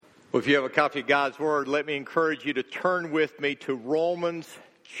Well, if you have a copy of God's Word, let me encourage you to turn with me to Romans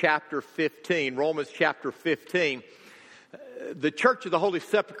chapter 15. Romans chapter 15. The Church of the Holy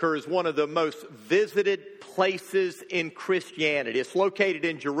Sepulchre is one of the most visited places in Christianity. It's located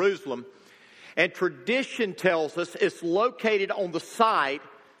in Jerusalem, and tradition tells us it's located on the site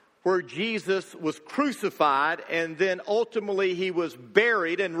where Jesus was crucified, and then ultimately he was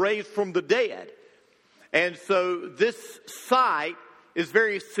buried and raised from the dead. And so this site is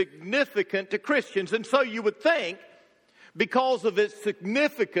very significant to Christians. And so you would think, because of its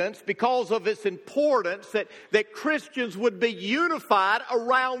significance, because of its importance, that Christians would be unified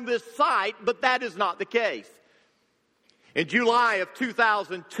around this site, but that is not the case. In July of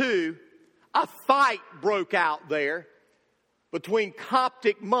 2002, a fight broke out there between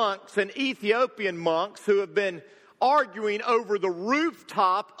Coptic monks and Ethiopian monks who have been arguing over the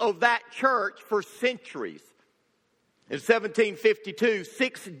rooftop of that church for centuries. In 1752,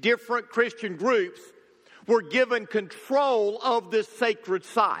 6 different Christian groups were given control of this sacred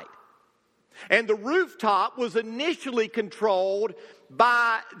site. And the rooftop was initially controlled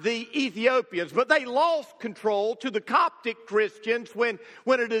by the Ethiopians, but they lost control to the Coptic Christians when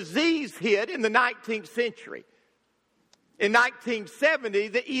a disease hit in the 19th century. In 1970,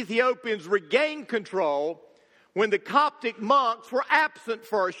 the Ethiopians regained control when the Coptic monks were absent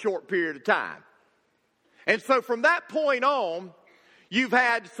for a short period of time. And so from that point on, you've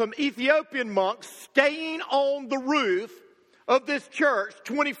had some Ethiopian monks staying on the roof of this church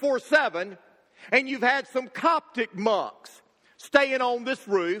 24/7, and you've had some Coptic monks staying on this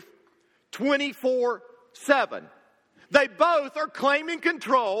roof 24/7. They both are claiming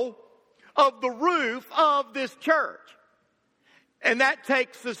control of the roof of this church. And that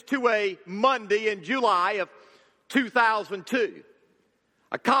takes us to a Monday in July of 2002.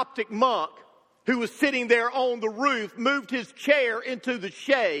 A Coptic monk who was sitting there on the roof moved his chair into the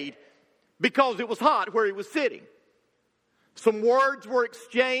shade because it was hot where he was sitting. Some words were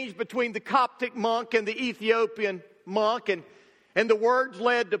exchanged between the Coptic monk and the Ethiopian monk, and the words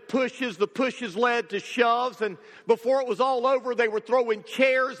led to pushes, the pushes led to shoves, and before it was all over, they were throwing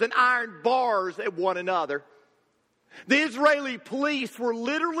chairs and iron bars at one another. The Israeli police were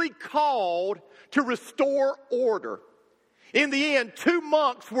literally called to restore order. In the end, 2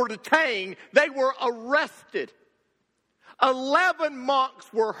 monks were detained. They were arrested. 11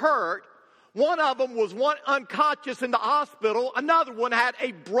 monks were hurt. One of them was unconscious in the hospital. Another one had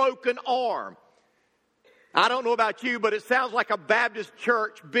a broken arm. I don't know about you, but it sounds like a Baptist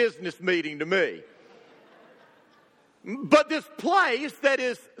church business meeting to me. But this place that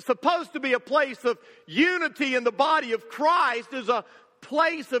is supposed to be a place of unity in the body of Christ is a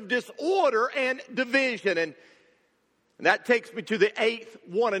place of disorder and division. And that takes me to the 8th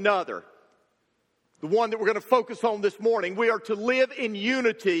one another, the one that we're going to focus on this morning. We are to live in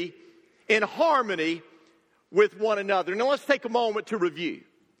unity, in harmony with one another. Now let's take a moment to review.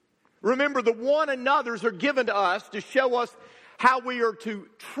 Remember, the one another's are given to us to show us how we are to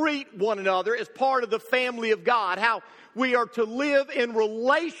treat one another as part of the family of God, how we are to live in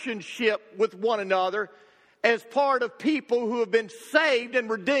relationship with one another as part of people who have been saved and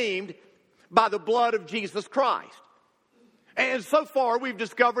redeemed by the blood of Jesus Christ. And so far, we've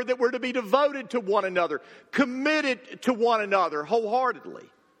discovered that we're to be devoted to one another, committed to one another wholeheartedly.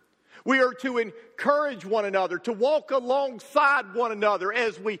 We are to encourage one another, to walk alongside one another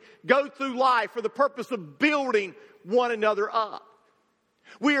as we go through life for the purpose of building one another up.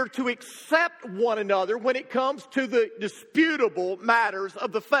 We are to accept one another when it comes to the disputable matters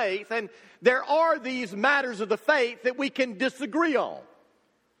of the faith. And there are these matters of the faith that we can disagree on.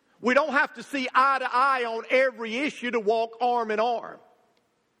 We don't have to see eye to eye on every issue to walk arm in arm.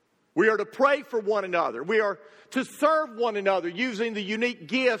 We are to pray for one another. We are to serve one another using the unique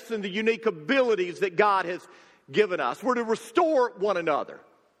gifts and the unique abilities that God has given us. We're to restore one another.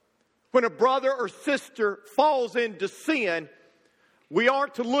 When a brother or sister falls into sin, we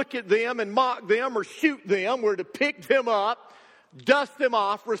aren't to look at them and mock them or shoot them. We're to pick them up, dust them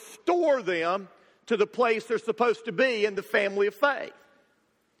off, restore them to the place they're supposed to be in the family of faith.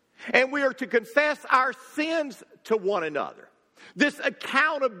 And we are to confess our sins to one another. This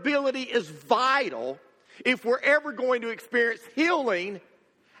accountability is vital if we're ever going to experience healing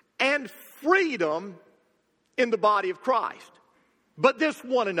and freedom in the body of Christ. But this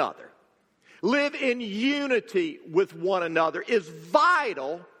one another, live in unity with one another, is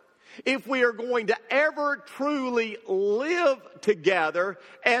vital if we are going to ever truly live together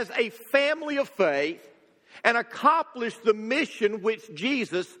as a family of faith and accomplish the mission which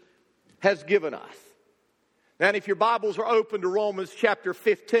Jesus has given us. Now, if your Bibles are open to Romans chapter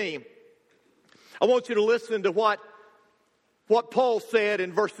 15, I want you to listen to what what Paul said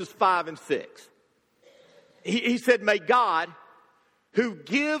in verses 5 and 6. He said, may God, who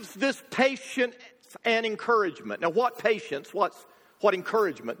gives this patience and encouragement. Now, what patience? What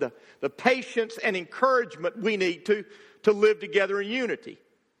encouragement? The patience and encouragement we need to live together in unity.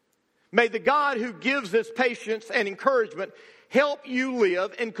 May the God who gives this patience and encouragement help you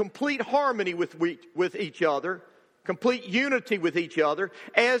live in complete harmony with each other, complete unity with each other,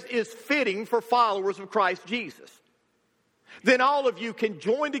 as is fitting for followers of Christ Jesus. Then all of you can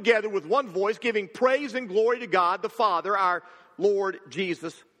join together with one voice, giving praise and glory to God the Father, our Lord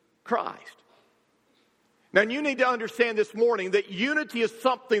Jesus Christ. Now, you need to understand this morning that unity is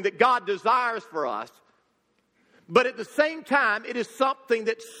something that God desires for us, but at the same time, it is something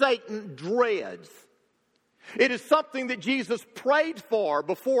that Satan dreads. It is something that Jesus prayed for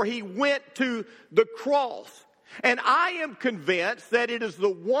before he went to the cross. And I am convinced that it is the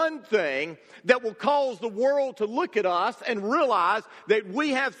one thing that will cause the world to look at us and realize that we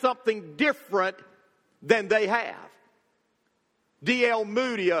have something different than they have. D.L.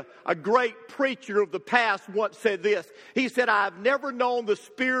 Moody, a great preacher of the past, once said this. He said, I've never known the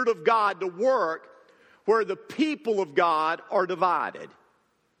Spirit of God to work where the people of God are divided.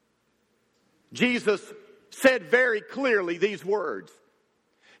 Jesus said very clearly these words.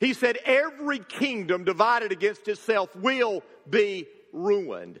 He said, every kingdom divided against itself will be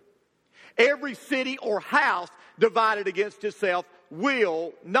ruined. Every city or house divided against itself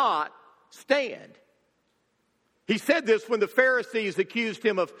will not stand. He said this when the Pharisees accused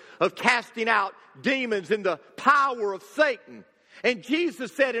him of casting out demons in the power of Satan. And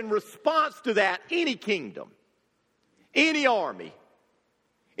Jesus said in response to that, any kingdom, any army,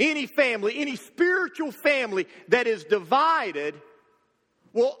 any family, any spiritual family that is divided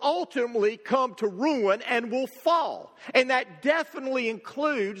will ultimately come to ruin and will fall. And that definitely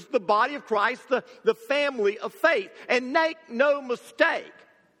includes the body of Christ, the family of faith. And make no mistake,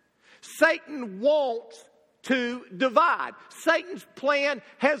 Satan wants to divide. Satan's plan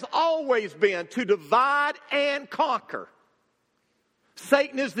has always been to divide and conquer.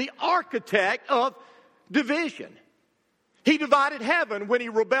 Satan is the architect of division. He divided heaven when he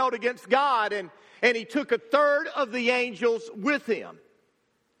rebelled against God, and he took a third of the angels with him.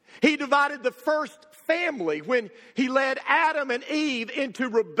 He divided the first family when he led Adam and Eve into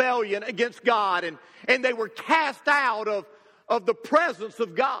rebellion against God, and they were cast out of the presence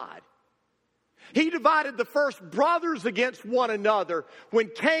of God. He divided the first brothers against one another when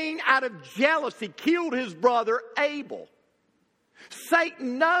Cain, out of jealousy, killed his brother Abel.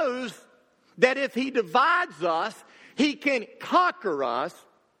 Satan knows that if he divides us, he can conquer us.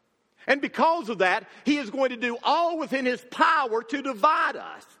 And because of that, he is going to do all within his power to divide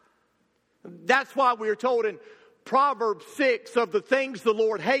us. That's why we are told in Proverbs 6 of the things the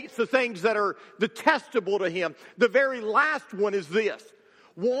Lord hates, the things that are detestable to him. The very last one is this: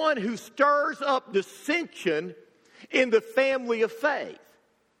 one who stirs up dissension in the family of faith.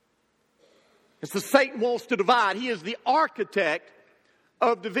 And so Satan wants to divide. He is the architect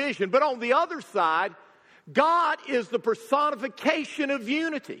of division. But on the other side, God is the personification of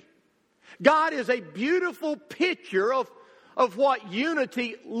unity. God is a beautiful picture of what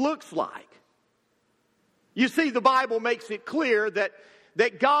unity looks like. You see, the Bible makes it clear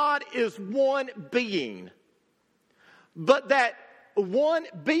that God is one being, but that one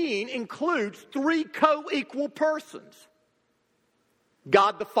being includes three co-equal persons: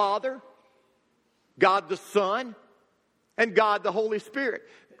 God the Father, God the Son, and God the Holy Spirit.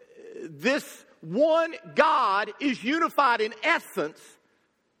 This one God is unified in essence,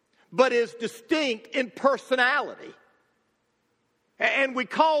 but is distinct in personality. And we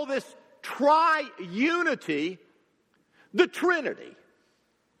call this tri-unity the Trinity.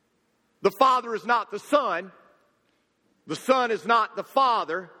 The Father is not the Son is not the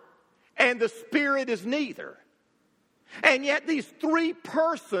Father, and the Spirit is neither. And yet these three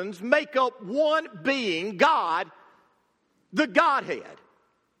persons make up one being, God, the Godhead.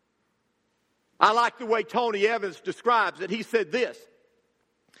 I like the way Tony Evans describes it. He said this.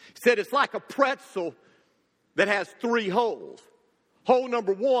 He said it's like a pretzel that has three holes. Hole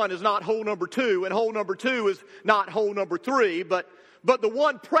number one is not hole number two, and hole number two is not hole number three, but the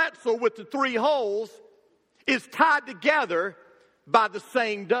one pretzel with the three holes is tied together by the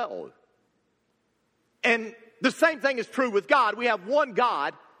same dough. And the same thing is true with God. We have one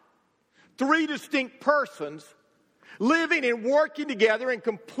God, three distinct persons, living and working together in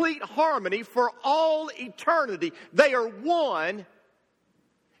complete harmony for all eternity. They are one,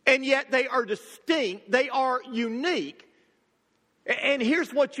 and yet they are distinct. They are unique. And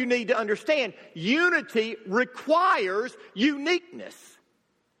here's what you need to understand. Unity requires uniqueness.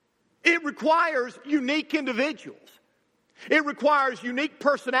 It requires unique individuals. It requires unique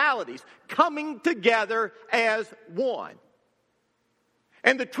personalities coming together as one.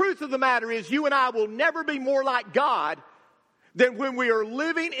 And the truth of the matter is, you and I will never be more like God than when we are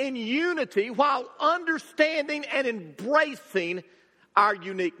living in unity while understanding and embracing our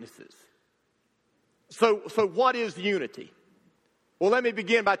uniquenesses. So what is unity? Well, let me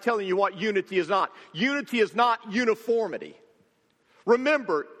begin by telling you what unity is not. Unity is not uniformity.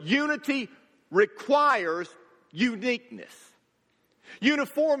 Remember, unity requires uniqueness.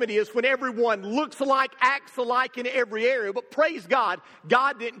 Uniformity is when everyone looks alike, acts alike in every area. But praise God,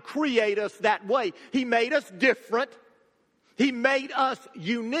 God didn't create us that way. He made us different. He made us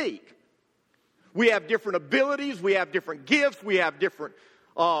unique. We have different abilities. We have different gifts. We have different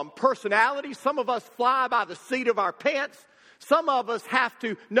personalities. Some of us fly by the seat of our pants. Some of us have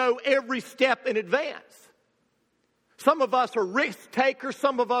to know every step in advance. Some of us are risk takers.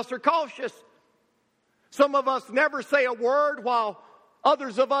 Some of us are cautious. Some of us never say a word while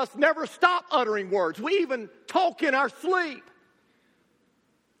others of us never stop uttering words. We even talk in our sleep.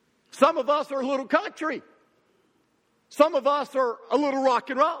 Some of us are a little country. Some of us are a little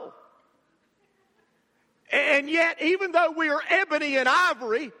rock and roll. And yet, even though we are ebony and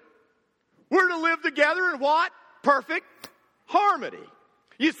ivory, we're to live together in what? Perfect harmony.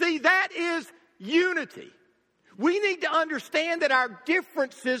 You see, that is unity. We need to understand that our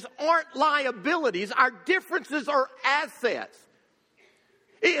differences aren't liabilities. Our differences are assets.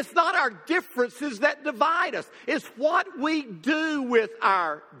 It's not our differences that divide us. It's what we do with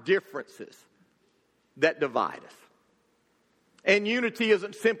our differences that divide us. And unity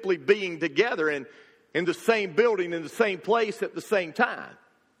isn't simply being together in the same building, in the same place at the same time.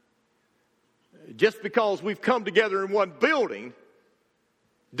 Just because we've come together in one building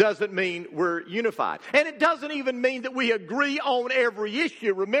doesn't mean we're unified. And it doesn't even mean that we agree on every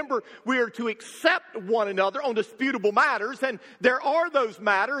issue. Remember, we are to accept one another on disputable matters, and there are those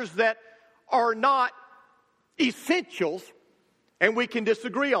matters that are not essentials, and we can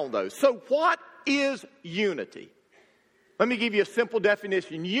disagree on those. So what is unity? Let me give you a simple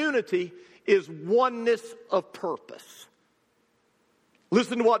definition. Unity is oneness of purpose.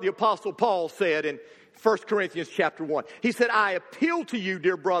 Listen to what the Apostle Paul said in 1 Corinthians chapter 1. He said, I appeal to you,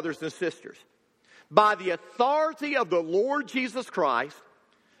 dear brothers and sisters, by the authority of the Lord Jesus Christ,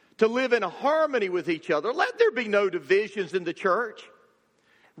 to live in harmony with each other. Let there be no divisions in the church.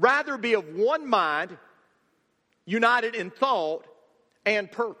 Rather be of one mind, united in thought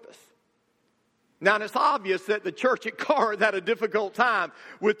and purpose. Now, it's obvious that the church at Corinth had a difficult time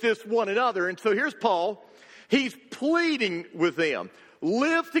with this one another. And so here's Paul. He's pleading with them.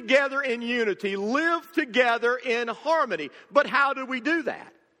 Live together in unity. Live together in harmony. But how do we do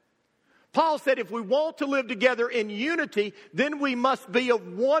that? Paul said if we want to live together in unity, then we must be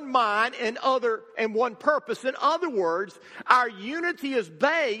of one mind and one purpose. In other words, our unity is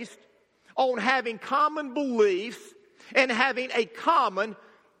based on having common beliefs and having a common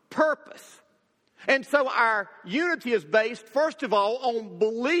purpose. And so our unity is based, first of all, on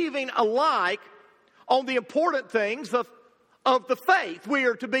believing alike on the important things of the faith. We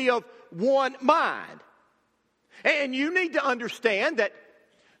are to be of one mind. And you need to understand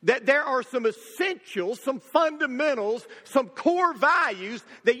that there are some essentials, some fundamentals, some core values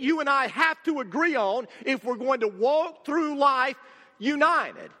that you and I have to agree on if we're going to walk through life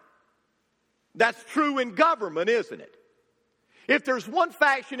united. That's true in government, isn't it? If there's one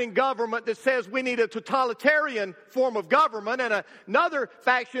faction in government that says we need a totalitarian form of government and another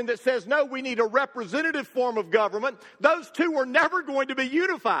faction that says, no, we need a representative form of government, those two are never going to be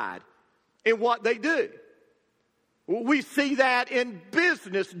unified in what they do. We see that in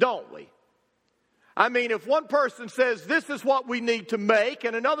business, don't we? I mean, if one person says this is what we need to make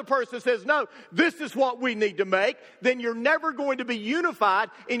and another person says, no, this is what we need to make, then you're never going to be unified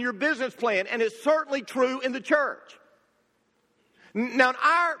in your business plan. And it's certainly true in the church. Now,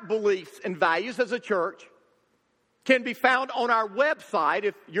 our beliefs and values as a church can be found on our website,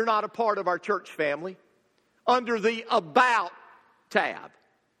 if you're not a part of our church family, under the About tab.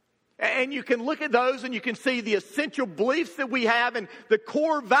 And you can look at those and you can see the essential beliefs that we have and the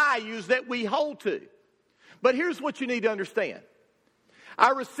core values that we hold to. But here's what you need to understand.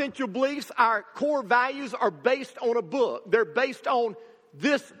 Our essential beliefs, our core values are based on a book. They're based on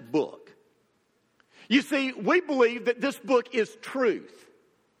this book. You see, we believe that this book is truth.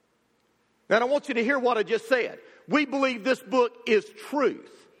 Now, I want you to hear what I just said. We believe this book is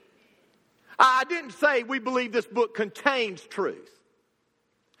truth. I didn't say we believe this book contains truth.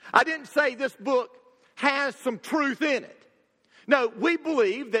 I didn't say this book has some truth in it. No, we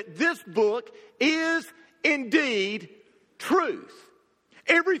believe that this book is indeed truth.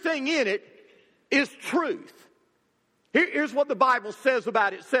 Everything in it is truth. Here's what the Bible says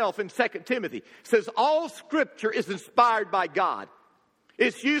about itself in 2 Timothy. It says, all Scripture is inspired by God.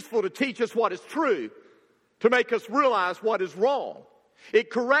 It's useful to teach us what is true, to make us realize what is wrong. It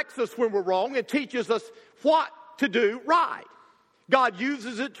corrects us when we're wrong and teaches us what to do right. God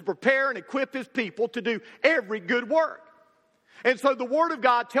uses it to prepare and equip His people to do every good work. And so the Word of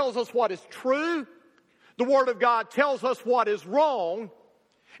God tells us what is true. The Word of God tells us what is wrong.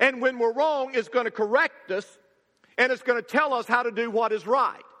 And when we're wrong, it's going to correct us. And it's going to tell us how to do what is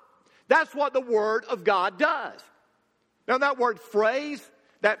right. That's what the Word of God does. Now that word phrase,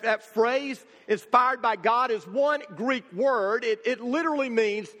 that phrase inspired by God is one Greek word. It literally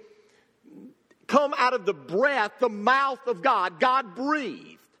means come out of the breath, the mouth of God. God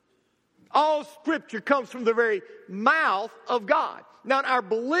breathed. All Scripture comes from the very mouth of God. Now our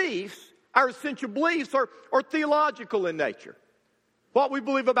beliefs, our essential beliefs are theological in nature. What we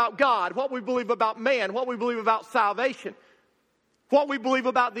believe about God, what we believe about man, what we believe about salvation, what we believe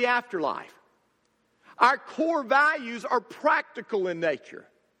about the afterlife. Our core values are practical in nature.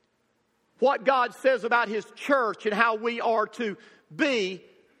 What God says about His church and how we are to be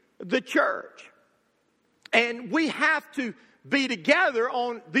the church. And we have to be together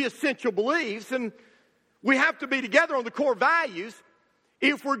on the essential beliefs, and we have to be together on the core values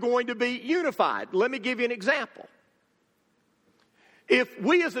if we're going to be unified. Let me give you an example. If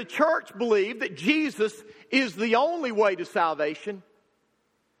we as a church believe that Jesus is the only way to salvation,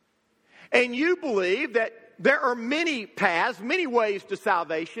 and you believe that there are many paths, many ways to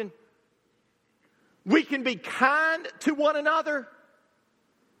salvation, we can be kind to one another,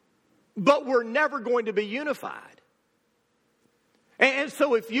 but we're never going to be unified. And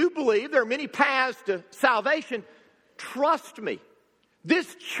so if you believe there are many paths to salvation, trust me,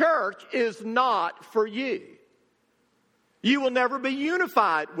 this church is not for you. You will never be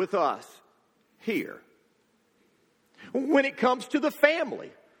unified with us here. When it comes to the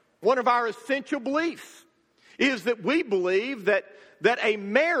family, one of our essential beliefs is that we believe that a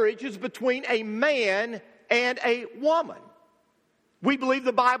marriage is between a man and a woman. We believe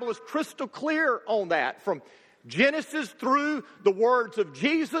the Bible is crystal clear on that, from Genesis through the words of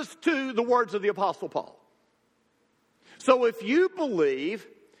Jesus to the words of the Apostle Paul. So if you believe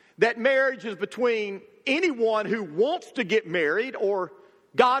that marriage is between anyone who wants to get married, or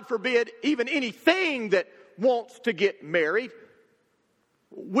God forbid, even anything that wants to get married,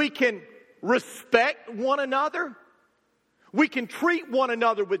 we can respect one another. We can treat one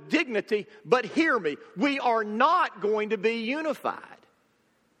another with dignity, but hear me, we are not going to be unified.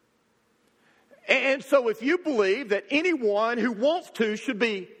 And so if you believe that anyone who wants to should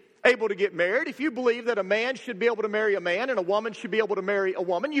be able to get married, if you believe that a man should be able to marry a man and a woman should be able to marry a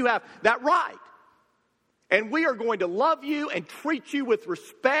woman, you have that right. And we are going to love you and treat you with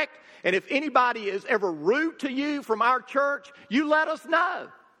respect. And if anybody is ever rude to you from our church, you let us know.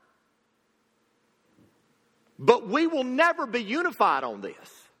 But we will never be unified on this,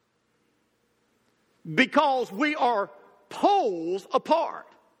 because we are poles apart.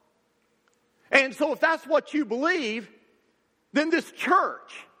 And so if that's what you believe, then this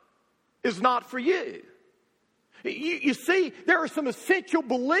church is not for you. You see, there are some essential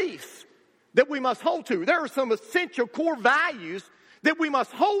beliefs that we must hold to. There are some essential core values that we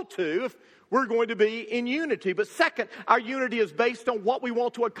must hold to if we're going to be in unity. But second, our unity is based on what we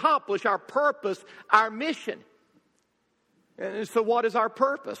want to accomplish, our purpose, our mission. And so what is our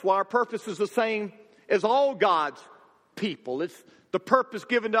purpose? Well, our purpose is the same as all God's people. It's the purpose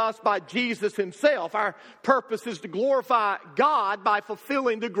given to us by Jesus Himself. Our purpose is to glorify God by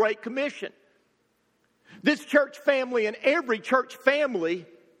fulfilling the Great Commission. This church family and every church family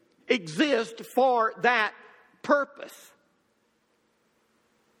exist for that purpose.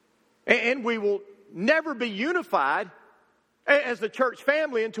 And we will never be unified as a church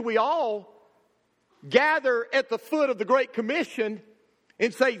family until we all gather at the foot of the Great Commission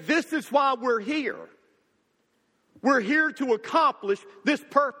and say, this is why we're here. We're here to accomplish this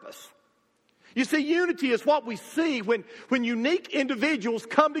purpose. You see, unity is what we see when unique individuals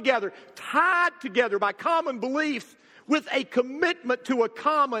come together, tied together by common beliefs with a commitment to a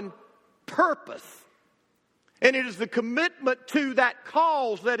common purpose. And it is the commitment to that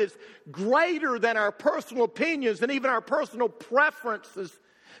cause that is greater than our personal opinions and even our personal preferences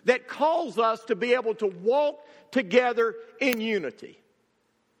that calls us to be able to walk together in unity.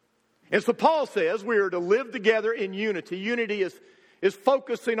 And so Paul says we are to live together in unity. Unity is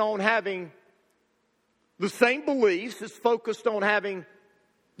focusing on having the same beliefs. It's focused on having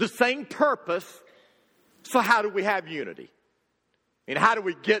the same purpose. So how do we have unity? And how do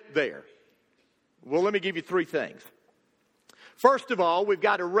we get there? Well, let me give you three things. First of all, we've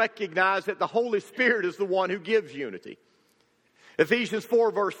got to recognize that the Holy Spirit is the one who gives unity. Ephesians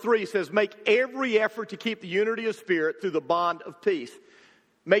 4 verse 3 says, make every effort to keep the unity of spirit through the bond of peace.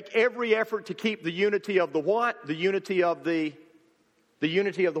 Make every effort to keep the unity of the what? The unity of the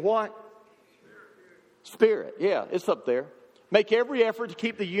what? Spirit. Yeah, it's up there. Make every effort to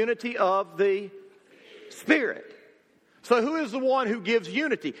keep the unity of the Spirit. So who is the one who gives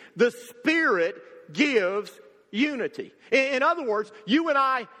unity? The Spirit gives unity. In other words, you and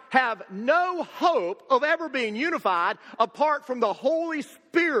I have no hope of ever being unified apart from the Holy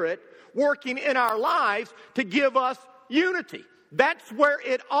Spirit working in our lives to give us unity. That's where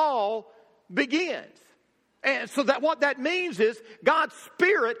it all begins. And so that what that means is God's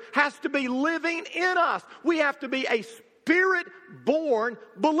Spirit has to be living in us. We have to be a Spirit-born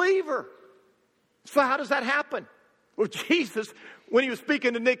believer. So how does that happen? Well, Jesus, when he was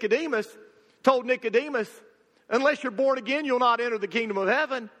speaking to Nicodemus, told Nicodemus, unless you're born again, you'll not enter the kingdom of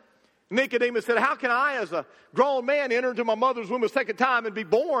heaven. Nicodemus said, how can I, as a grown man, enter into my mother's womb a second time and be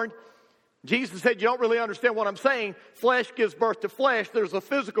born? Jesus said, you don't really understand what I'm saying. Flesh gives birth to flesh. There's a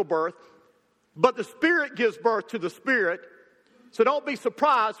physical birth. But the Spirit gives birth to the Spirit. So don't be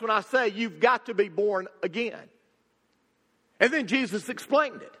surprised when I say you've got to be born again. And then Jesus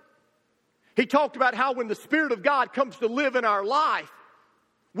explained it. He talked about how when the Spirit of God comes to live in our life,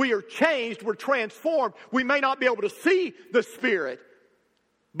 we are changed, we're transformed. We may not be able to see the Spirit,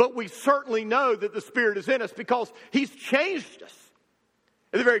 but we certainly know that the Spirit is in us because He's changed us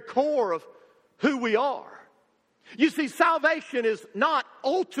at the very core of who we are. You see, salvation is not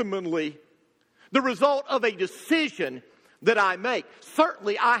ultimately the result of a decision that I make.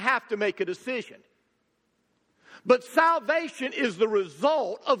 Certainly, I have to make a decision. But salvation is the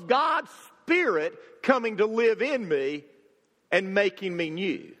result of God's Spirit coming to live in me and making me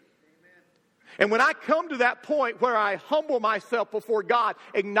new. And when I come to that point where I humble myself before God,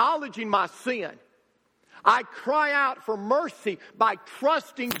 acknowledging my sin, I cry out for mercy by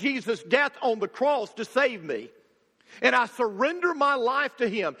trusting Jesus' death on the cross to save me. And I surrender my life to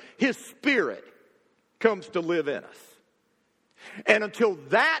Him. His Spirit comes to live in us. And until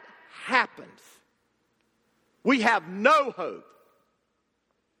that happens, we have no hope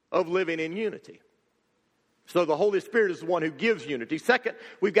of living in unity. So the Holy Spirit is the one who gives unity. Second,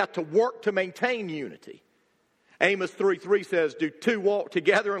 we've got to work to maintain unity. Amos 3:3 says, do two walk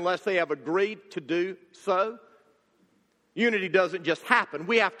together unless they have agreed to do so? Unity doesn't just happen.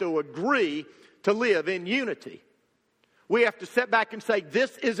 We have to agree to live in unity. We have to sit back and say,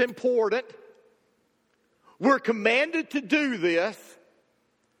 this is important. We're commanded to do this.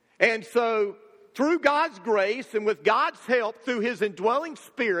 And so through God's grace and with God's help, through His indwelling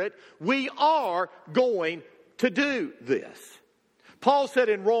Spirit, we are going to do this. Paul said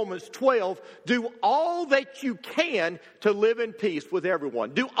in Romans 12, do all that you can to live in peace with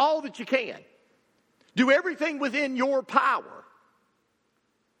everyone. Do all that you can. Do everything within your power.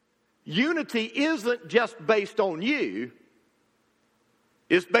 Unity isn't just based on you.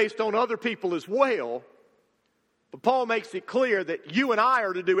 It's based on other people as well. But Paul makes it clear that you and I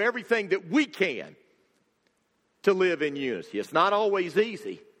are to do everything that we can to live in unity. It's not always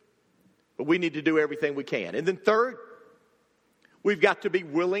easy, but we need to do everything we can. And then third, we've got to be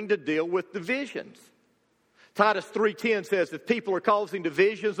willing to deal with divisions. Titus 3:10 says, if people are causing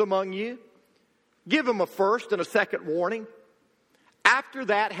divisions among you, give them a first and a second warning. After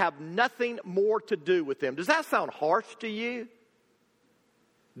that, have nothing more to do with them. Does that sound harsh to you?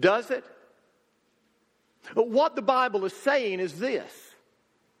 Does it? But what the Bible is saying is this,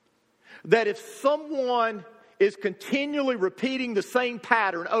 that if someone is continually repeating the same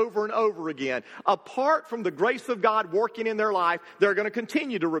pattern over and over again, apart from the grace of God working in their life, they're going to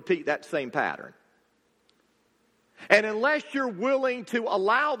continue to repeat that same pattern. And unless you're willing to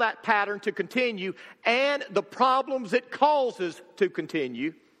allow that pattern to continue and the problems it causes to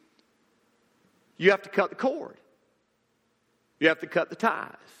continue, you have to cut the cord. You have to cut the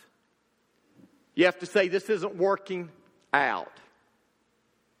ties. You have to say, this isn't working out.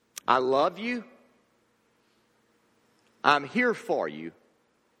 I love you. I'm here for you.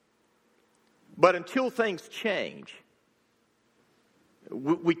 But until things change,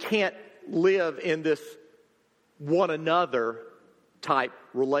 we can't live in this one another type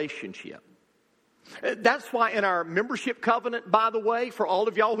relationship. That's why in our membership covenant, by the way, for all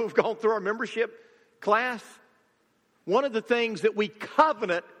of y'all who have gone through our membership class, one of the things that we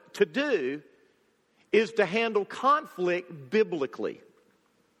covenant to do is to handle conflict biblically.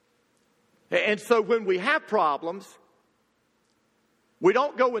 And so when we have problems, we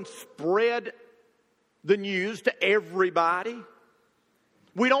don't go and spread the news to everybody.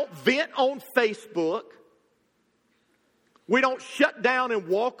 We don't vent on Facebook. We don't shut down and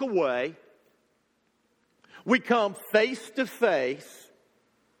walk away. We come face to face,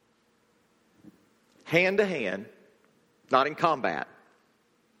 hand to hand, not in combat,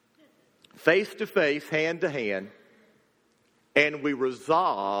 face to face, hand to hand, and we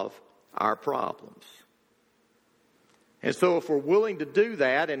resolve our problems. And so if we're willing to do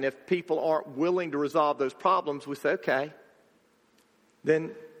that, and if people aren't willing to resolve those problems, we say, okay,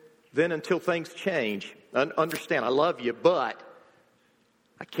 then until things change, understand, I love you, but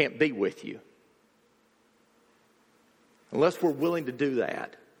I can't be with you. Unless we're willing to do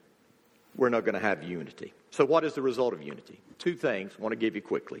that, we're not going to have unity. So what is the result of unity? Two things I want to give you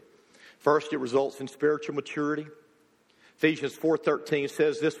quickly. First, it results in spiritual maturity. Ephesians 4:13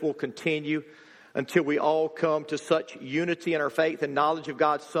 says this will continue until we all come to such unity in our faith and knowledge of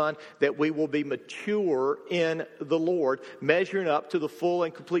God's Son that we will be mature in the Lord, measuring up to the full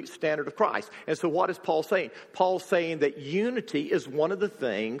and complete standard of Christ. And so what is Paul saying? Paul's saying that unity is one of the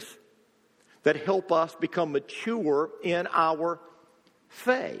things that help us become mature in our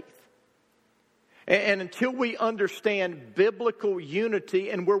faith. And until we understand biblical unity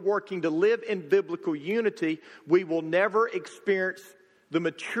and we're working to live in biblical unity, we will never experience the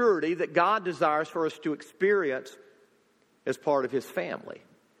maturity that God desires for us to experience as part of His family.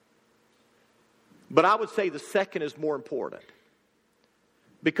 But I would say the second is more important.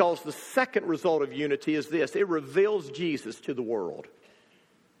 Because the second result of unity is this: it reveals Jesus to the world.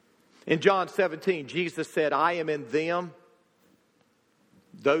 In John 17, Jesus said, I am in them,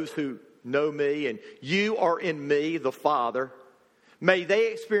 those who know me, and you are in me, the Father. May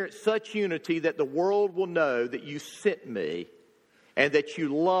they experience such unity that the world will know that you sent me and that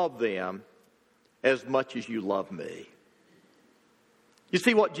you love them as much as you love me. You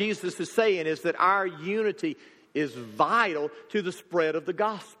see, what Jesus is saying is that our unity is vital to the spread of the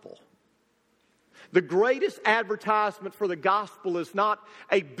gospel. The greatest advertisement for the gospel is not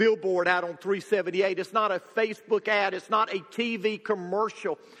a billboard out on 378. It's not a Facebook ad. It's not a TV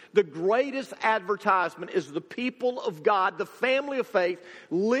commercial. The greatest advertisement is the people of God, the family of faith,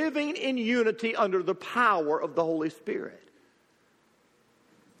 living in unity under the power of the Holy Spirit.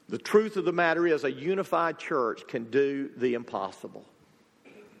 The truth of the matter is a unified church can do the impossible.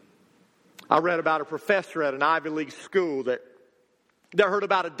 I read about a professor at an Ivy League school that heard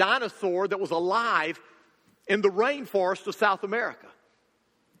about a dinosaur that was alive in the rainforest of South America.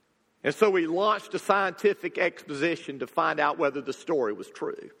 And so he launched a scientific exposition to find out whether the story was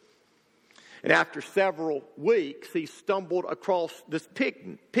true. And after several weeks, he stumbled across this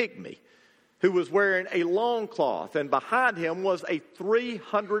pygmy who was wearing a loincloth, and behind him was a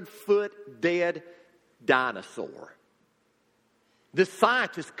 300-foot dead dinosaur. The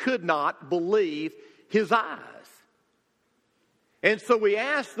scientist could not believe his eyes. And so we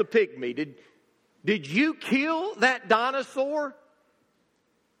asked the pygmy, did you kill that dinosaur?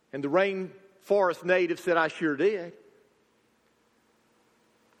 And the rainforest native said, I sure did.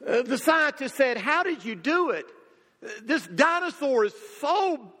 The scientist said, how did you do it? This dinosaur is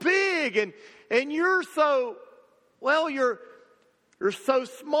so big and you're so, well, you're so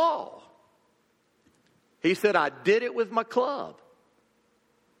small. He said, I did it with my club.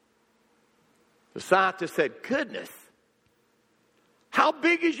 The scientist said, goodness. How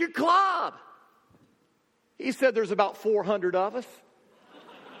big is your club? He said, there's about 400 of us.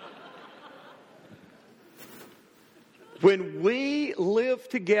 When we live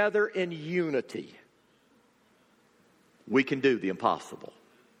together in unity, we can do the impossible.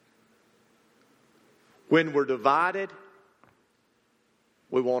 When we're divided,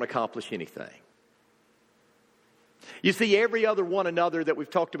 we won't accomplish anything. You see, every other one another that we've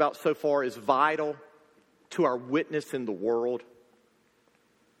talked about so far is vital to our witness in the world.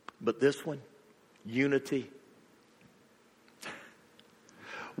 But this one, unity,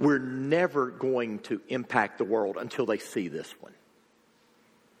 we're never going to impact the world until they see this one.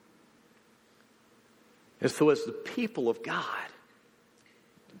 And so as the people of God,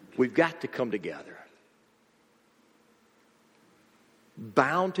 we've got to come together.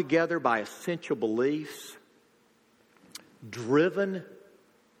 Bound together by essential beliefs, driven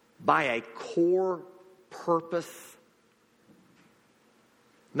by a core purpose,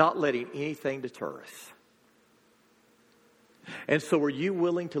 not letting anything deter us. And so are you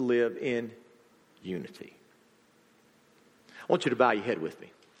willing to live in unity? I want you to bow your head with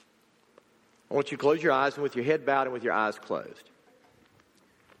me. I want you to close your eyes, and with your head bowed and with your eyes closed.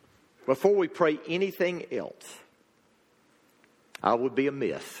 Before we pray anything else, I would be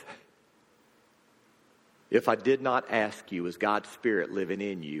amiss if I did not ask you, is God's Spirit living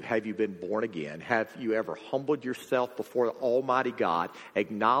in you? Have you been born again? Have you ever humbled yourself before the Almighty God,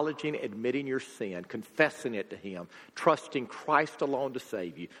 acknowledging, admitting your sin, confessing it to Him, trusting Christ alone to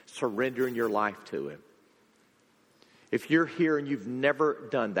save you, surrendering your life to Him? If you're here and you've never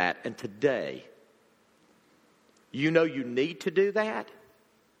done that, and today you know you need to do that,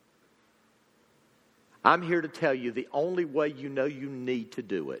 I'm here to tell you the only way you know you need to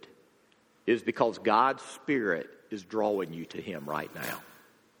do it is because God's Spirit is drawing you to Him right now.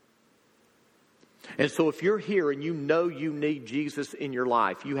 And so if you're here and you know you need Jesus in your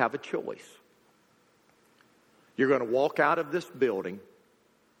life, you have a choice. You're going to walk out of this building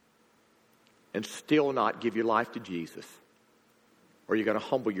and still not give your life to Jesus. Or you're going to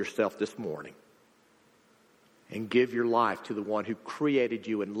humble yourself this morning and give your life to the one who created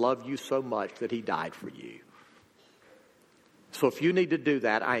you and loved you so much that He died for you. So if you need to do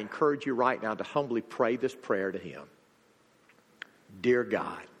that, I encourage you right now to humbly pray this prayer to Him. Dear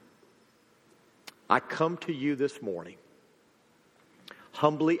God, I come to you this morning,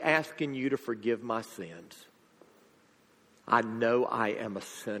 humbly asking you to forgive my sins. I know I am a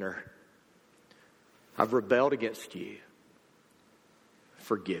sinner. I've rebelled against you.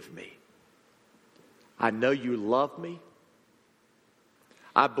 Forgive me. I know you love me.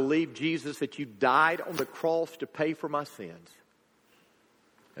 I believe, Jesus, that you died on the cross to pay for my sins.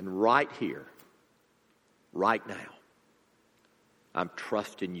 And right here, right now, I'm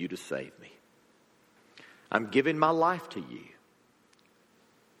trusting you to save me. I'm giving my life to you.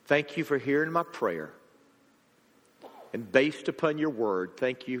 Thank you for hearing my prayer. And based upon your word,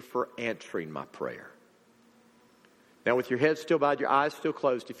 thank you for answering my prayer. Now, with your head still bowed, your eyes still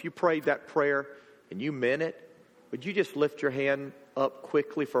closed, if you prayed that prayer and you meant it, would you just lift your hand up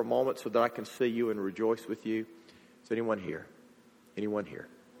quickly for a moment so that I can see you and rejoice with you? Is anyone here? Anyone here?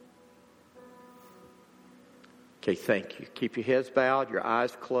 Okay, thank you. Keep your heads bowed, your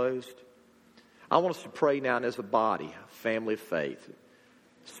eyes closed. I want us to pray now as a body, a family of faith,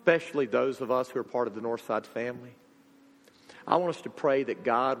 especially those of us who are part of the Northside family. I want us to pray that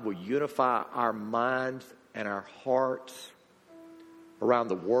God will unify our minds and our hearts around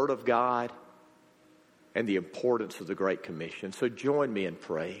the Word of God and the importance of the Great Commission. So join me in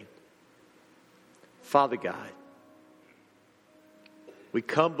praying. Father God, we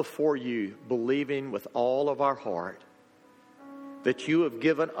come before you believing with all of our heart that you have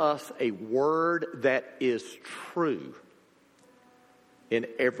given us a word that is true in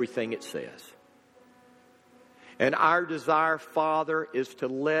everything it says. And our desire, Father, is to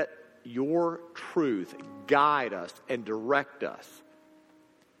let your truth guide us and direct us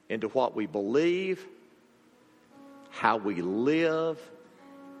into what we believe, how we live,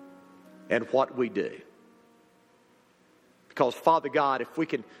 and what we do. Because, Father God, if we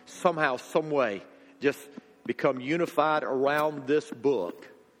can somehow, some way, just become unified around this book,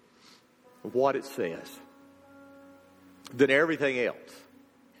 what it says, then everything else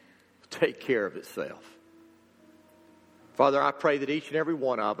will take care of itself. Father, I pray that each and every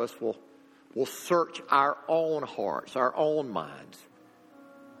one of us will search our own hearts, our own minds.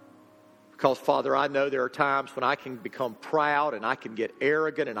 Because, Father, I know there are times when I can become proud and I can get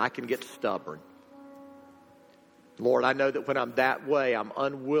arrogant and I can get stubborn. Lord, I know that when I'm that way, I'm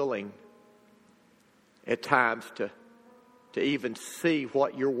unwilling at times to even see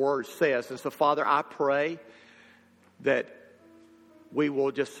what your word says. And so, Father, I pray that we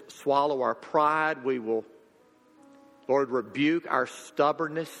will just swallow our pride. We will, Lord, rebuke our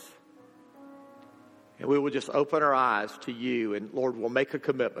stubbornness. And we will just open our eyes to you. And, Lord, we'll make a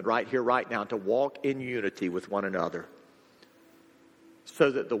commitment right here, right now, to walk in unity with one another so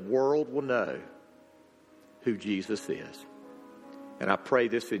that the world will know who Jesus is. And I pray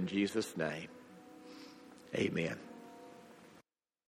this in Jesus' name. Amen.